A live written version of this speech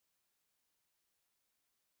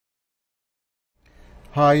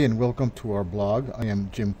Hi and welcome to our blog. I am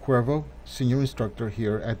Jim Cuervo, Senior Instructor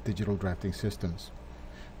here at Digital Drafting Systems.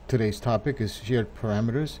 Today's topic is shared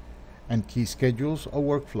parameters and key schedules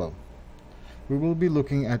or workflow. We will be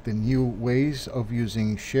looking at the new ways of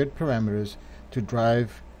using shared parameters to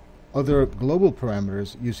drive other global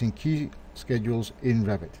parameters using key schedules in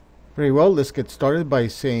Revit. Very well, let's get started by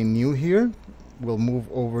saying new here. We'll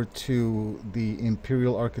move over to the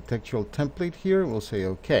Imperial Architectural template here. We'll say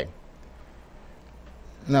OK.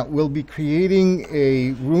 Now we'll be creating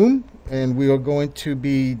a room, and we are going to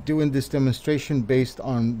be doing this demonstration based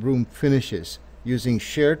on room finishes using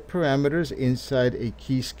shared parameters inside a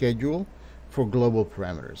key schedule for global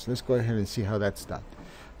parameters. Let's go ahead and see how that's done.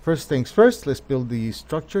 First things first, let's build the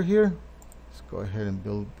structure here. Let's go ahead and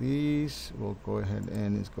build these. We'll go ahead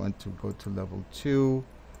and it's going to go to level 2.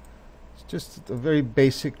 It's just a very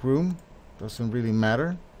basic room, doesn't really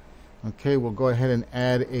matter. Okay, we'll go ahead and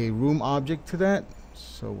add a room object to that.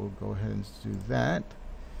 So we'll go ahead and do that.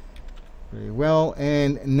 Very well.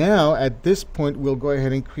 And now at this point we'll go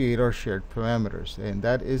ahead and create our shared parameters, and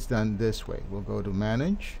that is done this way. We'll go to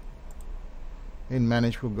Manage. In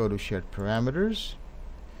Manage we'll go to Shared Parameters,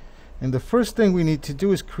 and the first thing we need to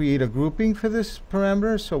do is create a grouping for this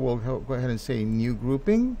parameter. So we'll go ahead and say New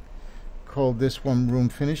Grouping. Call this one Room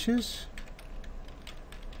Finishes.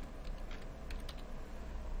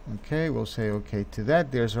 Okay, we'll say OK to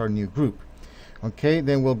that. There's our new group. Okay,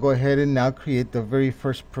 then we'll go ahead and now create the very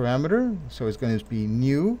first parameter. So it's going to be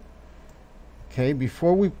new. Okay,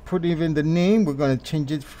 before we put even the name, we're going to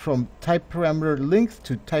change it from type parameter length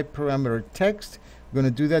to type parameter text. We're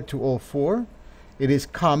going to do that to all four. It is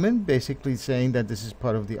common, basically saying that this is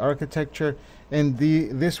part of the architecture. And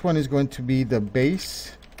this one is going to be the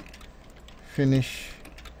base finish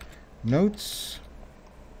notes.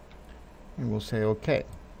 And we'll say OK.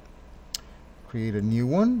 Create a new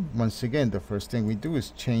one. Once again, the first thing we do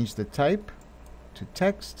is change the type to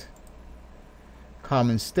text.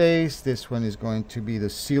 Common stays. This one is going to be the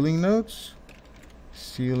ceiling notes.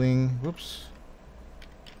 Ceiling, whoops.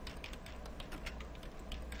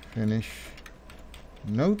 Finish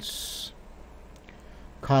notes.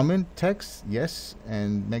 Common text, yes,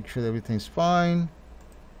 and make sure everything's fine.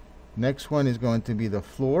 Next one is going to be the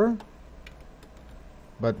floor,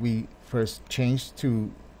 but we first change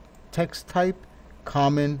to text type,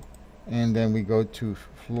 common, and then we go to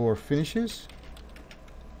floor finishes.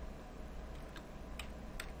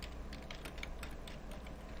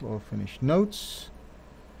 Floor finish notes.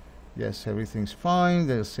 Yes, everything's fine.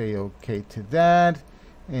 They'll say OK to that.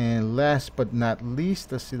 And last but not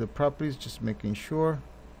least, let's see the properties, just making sure.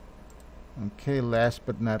 Okay, last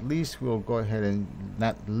but not least, we'll go ahead and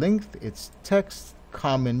not length, it's text,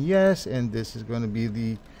 common, yes, and this is going to be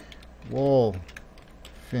the wall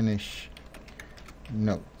finish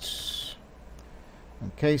notes.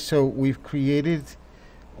 Okay, so we've created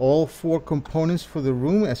all four components for the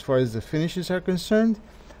room as far as the finishes are concerned,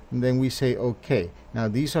 and then we say OK. Now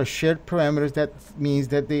these are shared parameters. That means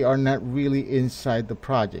that they are not really inside the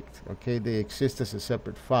project. Okay, they exist as a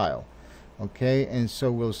separate file. Okay, and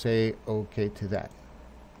so we'll say OK to that.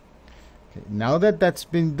 Okay, now that that's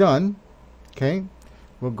been done, okay,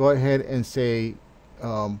 we'll go ahead and say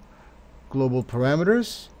global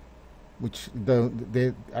parameters, which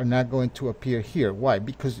they are not going to appear here. Why?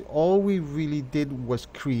 Because all we really did was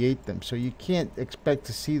create them. So you can't expect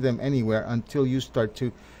to see them anywhere until you start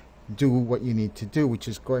to do what you need to do, which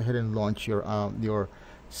is go ahead and launch your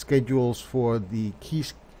schedules for the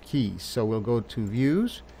keys. So we'll go to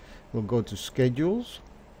Views, we'll go to Schedules,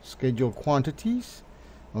 Schedule Quantities.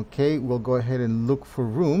 Okay, we'll go ahead and look for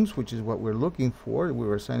rooms, which is what we're looking for.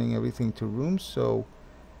 We're assigning everything to rooms. So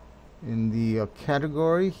in the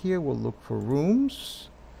category here, we'll look for rooms.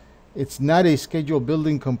 It's not a schedule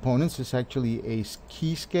building components. It's actually a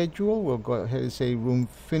key schedule. We'll go ahead and say room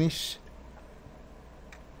finish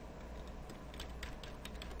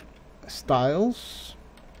styles.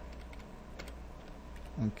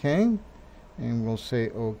 Okay, and we'll say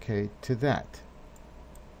OK to that.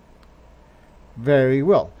 Very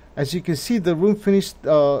well. As you can see, the room finish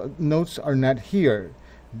notes are not here.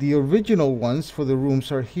 The original ones for the rooms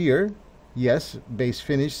are here. Yes, base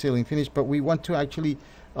finish, ceiling finish, but we want to actually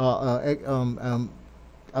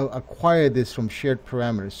acquire this from shared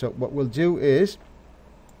parameters. So what we'll do is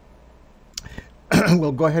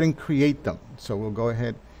we'll go ahead and create them. So we'll go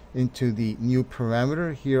ahead into the new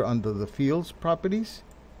parameter here under the fields properties.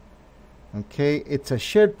 Okay, it's a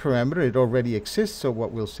shared parameter. It already exists. So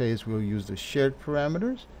what we'll say is we'll use the shared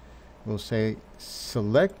parameters. We'll say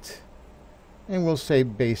select, and we'll say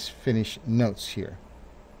base finish notes here.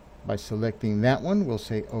 By selecting that one, we'll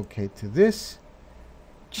say OK to this.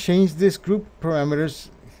 change this group parameters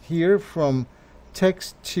here from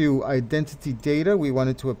text to identity data. We want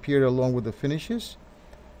it to appear along with the finishes,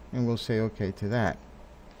 and we'll say OK to that.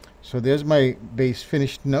 So there's my base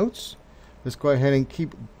finished notes. Let's go ahead and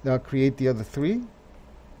create the other three.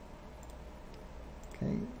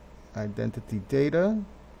 Okay, identity data.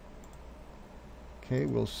 Okay,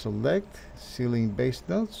 we'll select ceiling base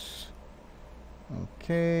notes.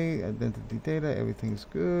 Okay, identity data, everything's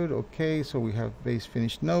good. Okay, so we have base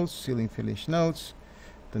finished notes, ceiling finished notes.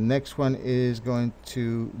 The next one is going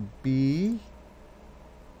to be,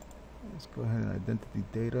 let's go ahead and identity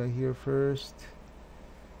data here first.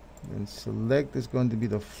 Then select is going to be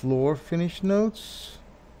the floor finish notes.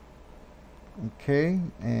 Okay,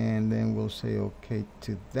 and then we'll say OK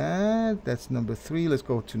to that. That's number 3. Let's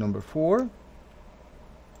go to number 4.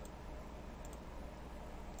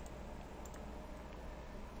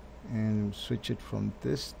 And switch it from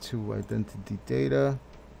this to identity data.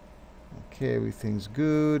 Okay, everything's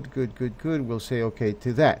good, good, good, good. We'll say OK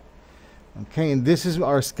to that. Okay, and this is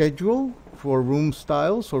our schedule for room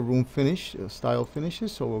styles or room finish style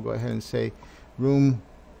finishes. So we'll go ahead and say room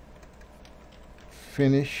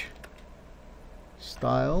finish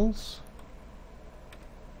styles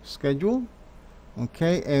schedule.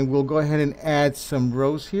 Okay, and we'll go ahead and add some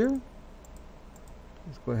rows here.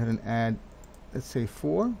 Let's go ahead and add, let's say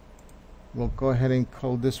 4. We'll go ahead and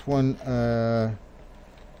call this one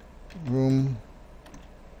room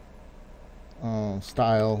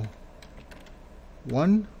style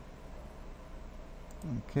 1.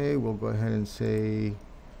 Okay, we'll go ahead and say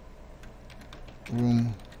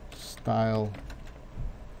room style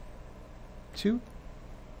 2.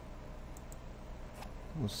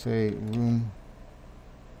 We'll say room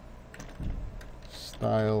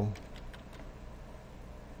style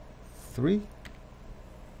 3.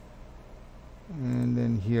 And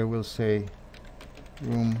then here we'll say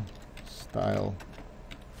room style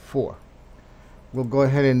 4. We'll go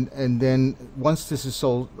ahead and then once this is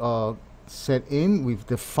all set in, we've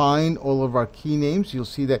defined all of our key names. You'll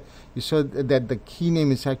see that you saw that the key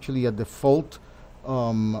name is actually a default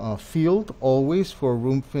field always for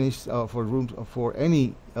room finish for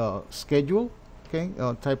any schedule. Okay,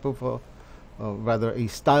 type of rather a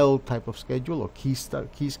style type of schedule or key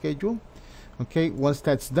schedule. Okay, once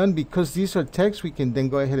that's done, because these are text, we can then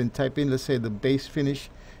go ahead and type in, let's say the base finish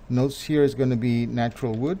notes here is going to be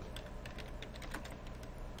natural wood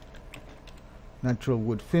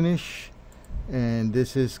finish, and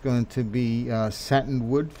this is going to be satin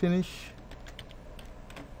wood finish.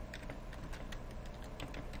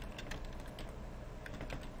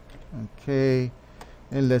 Okay,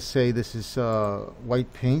 and let's say this is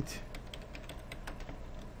white paint.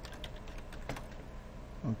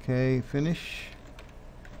 Okay, finish.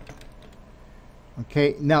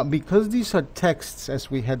 Okay, now because these are texts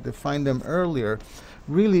as we had defined them earlier,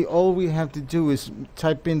 really all we have to do is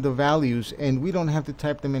type in the values, and we don't have to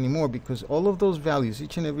type them anymore because all of those values,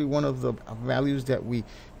 each and every one of the values that we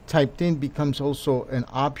typed in becomes also an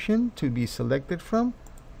option to be selected from,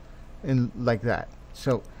 and like that.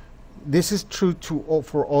 So this is true to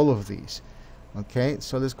for all of these. Okay,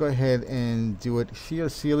 so let's go ahead and do it here.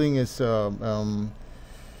 Ceiling is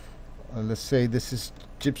let's say this is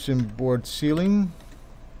gypsum board ceiling.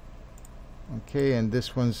 Okay, and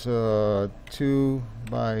this one's 2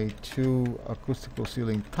 by 2 acoustical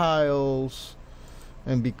ceiling tiles,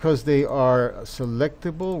 and because they are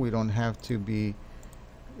selectable, we don't have to be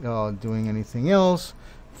doing anything else.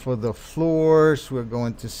 For the floors, we're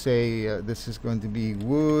going to say this is going to be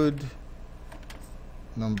wood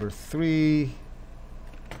number 3,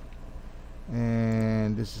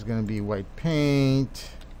 and this is going to be white paint.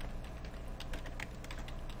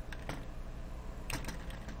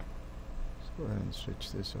 Go ahead and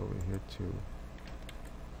switch this over here to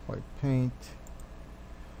white paint.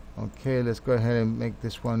 Okay, let's go ahead and make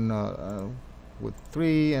this one with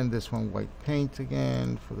 3 and this one white paint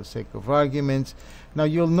again for the sake of arguments. Now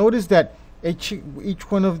you'll notice that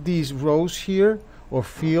each one of these rows here or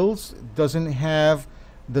fields doesn't have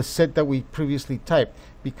the set that we previously typed,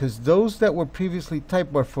 because those that were previously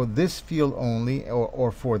typed were for this field only,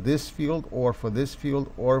 or for this field, or for this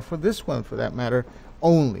field, or for this one for that matter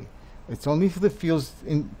only. It's only for the fields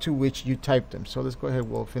into which you type them. So let's go ahead,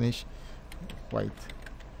 we'll finish white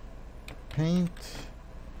paint.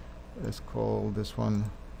 Let's call this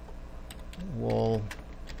one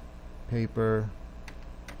wallpaper.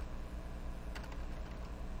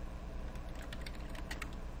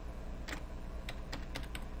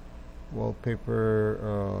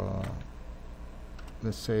 Wallpaper,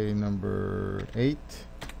 let's say number 8.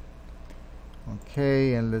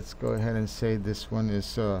 Okay, and let's go ahead and say this one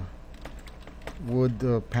is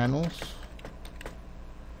wood panels,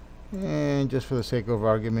 and just for the sake of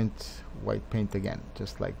argument, white paint again,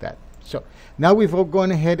 just like that. So now we've all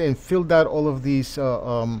gone ahead and filled out all of these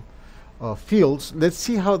fields. Let's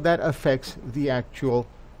see how that affects the actual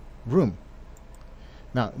room.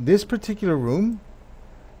 Now, this particular room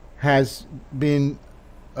has been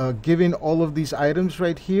given all of these items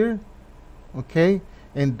right here, okay?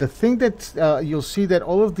 And the thing that you'll see that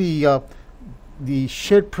all of the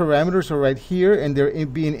shared parameters are right here, and they're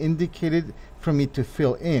being indicated for me to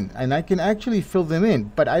fill in. And I can actually fill them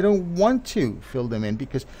in, but I don't want to fill them in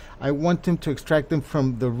because I want them to extract them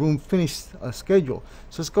from the room finish schedule.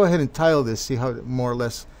 So let's go ahead and tile this, see how more or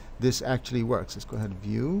less this actually works. Let's go ahead and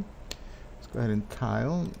view. Let's go ahead and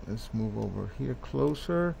tile. Let's move over here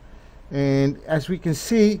closer. And as we can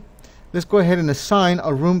see, let's go ahead and assign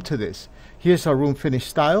a room to this. Here's our room finish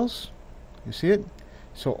styles. You see it?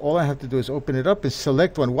 So all I have to do is open it up and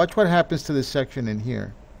select one. Watch what happens to this section in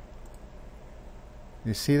here.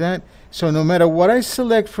 You see that? So no matter what I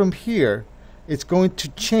select from here, it's going to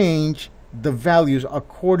change the values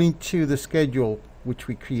according to the schedule which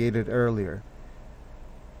we created earlier.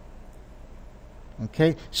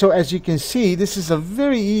 Okay, so as you can see, this is a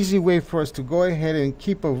very easy way for us to go ahead and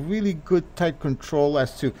keep a really good tight control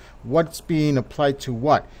as to what's being applied to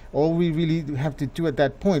what. All we really have to do at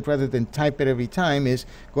that point, rather than type it every time, is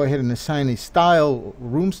go ahead and assign a style,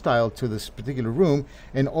 room style, to this particular room,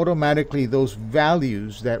 and automatically those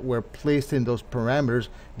values that were placed in those parameters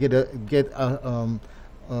get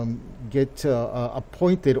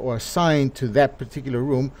appointed or assigned to that particular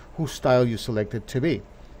room whose style you selected to be.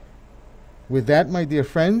 With that, my dear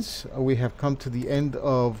friends, we have come to the end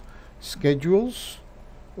of schedules,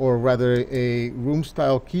 or rather a room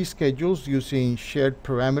style key schedules using shared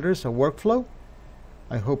parameters, a workflow.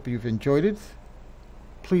 I hope you've enjoyed it.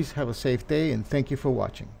 Please have a safe day, and thank you for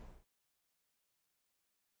watching.